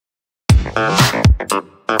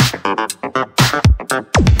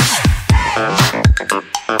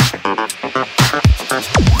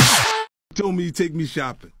Told me to take me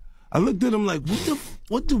shopping. I looked at him like,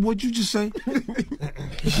 what'd you just say?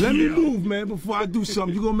 Let me move, man, before I do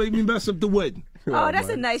something. You're gonna make me mess up the wedding. Oh, that's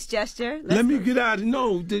a nice gesture. Let me get out of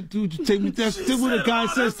no, dude, take me. That's what a guy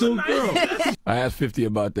says to a girl. I asked 50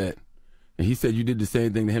 about that, and he said you did the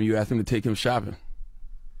same thing to him. You asked him to take him shopping.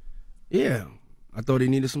 Yeah, I thought he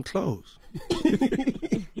needed some clothes.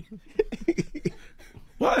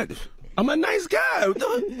 What? I'm a nice guy.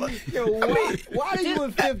 Yo, why are you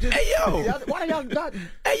and 50? Hey, yo. Why y'all not?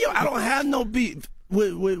 Hey, yo, I don't have no beef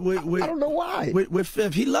with I don't know why. With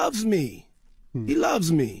Fifth. He loves me. He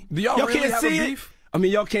loves me. Do y'all really can't have see a it? beef? I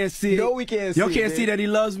mean, y'all can't see it. No, we can't see Y'all it, can't see man. that he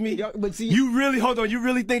loves me? But see, you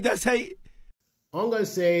really think that's hate? I'm going to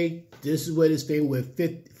say this is where this thing with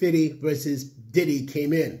Fiddy versus Diddy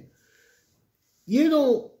came in. You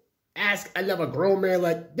don't ask another grown man,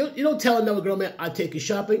 like, you don't tell another grown man, I'll take you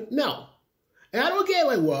shopping. No. And I don't get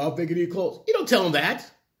like, well, I'll figure you clothes. You don't tell him that.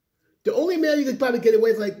 The only man you can probably get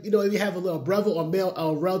away with, like, if you have a little brother or male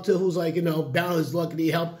or relative who's like, down his luck and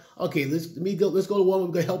need help. Okay, let's go to one. We're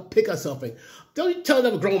gonna help pick us something. Don't you tell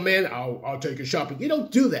another grown man, I'll take you shopping. You don't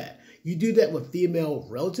do that. You do that with female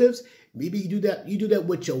relatives. Maybe you do that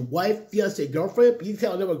with your wife, fiance, girlfriend. You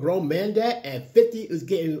tell another grown man that, and 50 is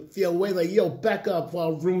feel away like, yo, back up for I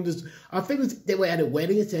ruin this. I think they were at a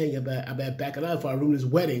wedding saying about backing up for I ruin this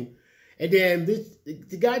wedding. And then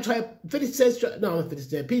the guy tried, 50 Cent, no, not 50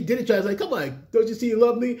 Cent, P. Diddy tries like, come on, don't you see you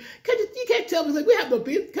love me? You can't tell me, he's like, we have no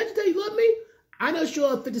beef. Can't you tell you love me? I'm not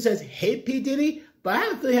sure if 50 Cent hate P. Diddy, but I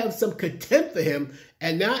have to have some contempt for him.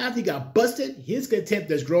 And now after he got busted, his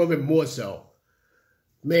contempt has grown even more so.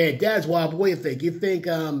 Man, that's wild. But what do you think? You think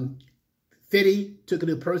Fiddy took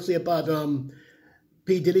it personally about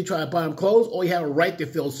P. Diddy trying to buy him clothes, or you have a right to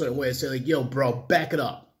feel a certain way and say like, yo, bro, back it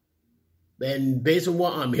up? And based on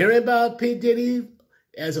what I'm hearing about P. Diddy,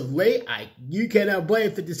 as of late, you cannot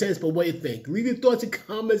blame 50 Cent, but what do you think? Leave your thoughts and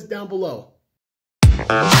comments down below.